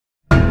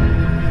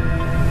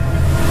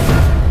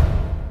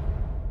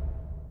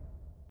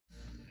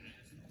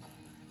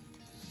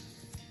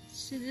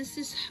this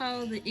is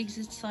how the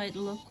exit site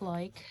look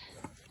like.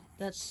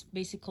 That's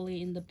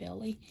basically in the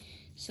belly.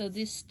 So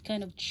this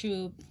kind of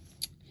tube,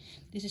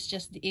 this is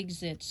just the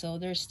exit. So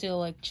there's still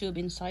like tube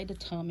inside the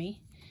tummy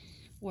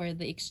where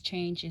the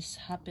exchange is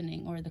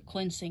happening or the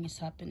cleansing is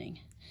happening.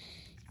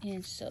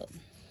 And so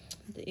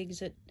the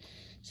exit,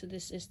 so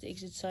this is the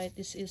exit site.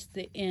 This is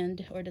the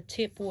end or the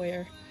tip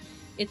where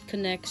it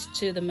connects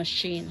to the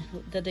machine,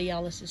 the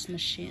dialysis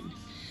machine.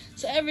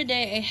 So every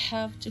day I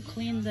have to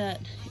clean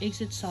that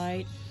exit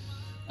site.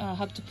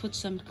 Have to put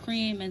some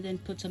cream and then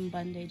put some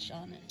bandage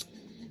on it.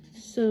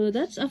 So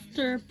that's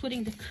after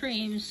putting the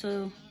cream.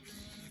 So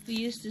we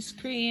use this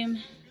cream,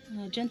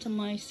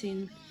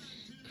 gentamicin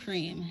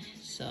cream.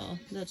 So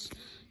that's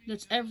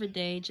every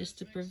day just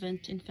to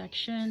prevent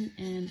infection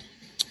and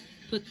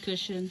put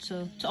cushion,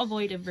 so to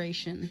avoid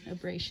abrasion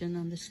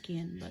on the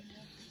skin. But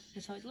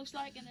that's how it looks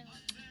like. And then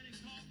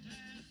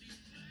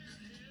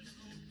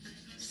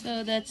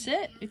so that's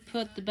it. We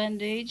put the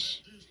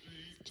bandage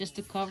just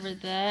to cover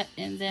that,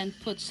 and then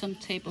put some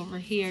tape over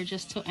here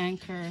just to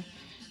anchor,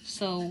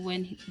 so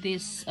when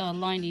this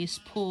line is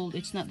pulled,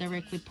 it's not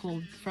directly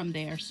pulled from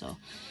there. So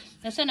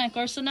that's an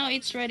anchor. So now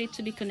it's ready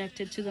to be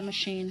connected to the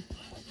machine.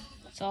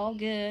 It's all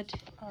good.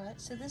 All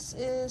right, so this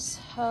is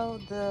how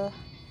the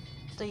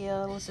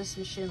dialysis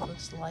machine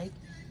looks like.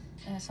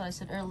 As I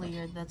said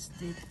earlier, that's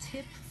the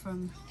tip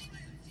from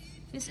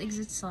this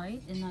exit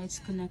site, and now it's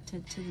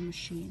connected to the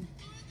machine.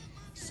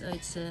 So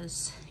it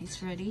says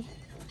it's ready.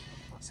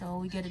 So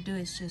all we gotta do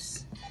is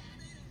just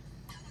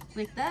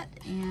click that,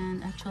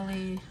 and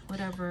actually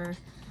whatever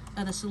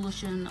the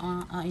solution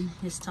in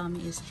his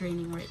tummy is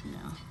draining right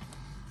now.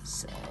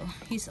 So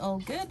he's all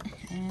good,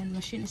 and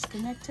machine is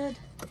connected,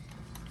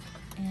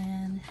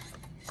 and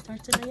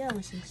start the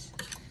dialysis.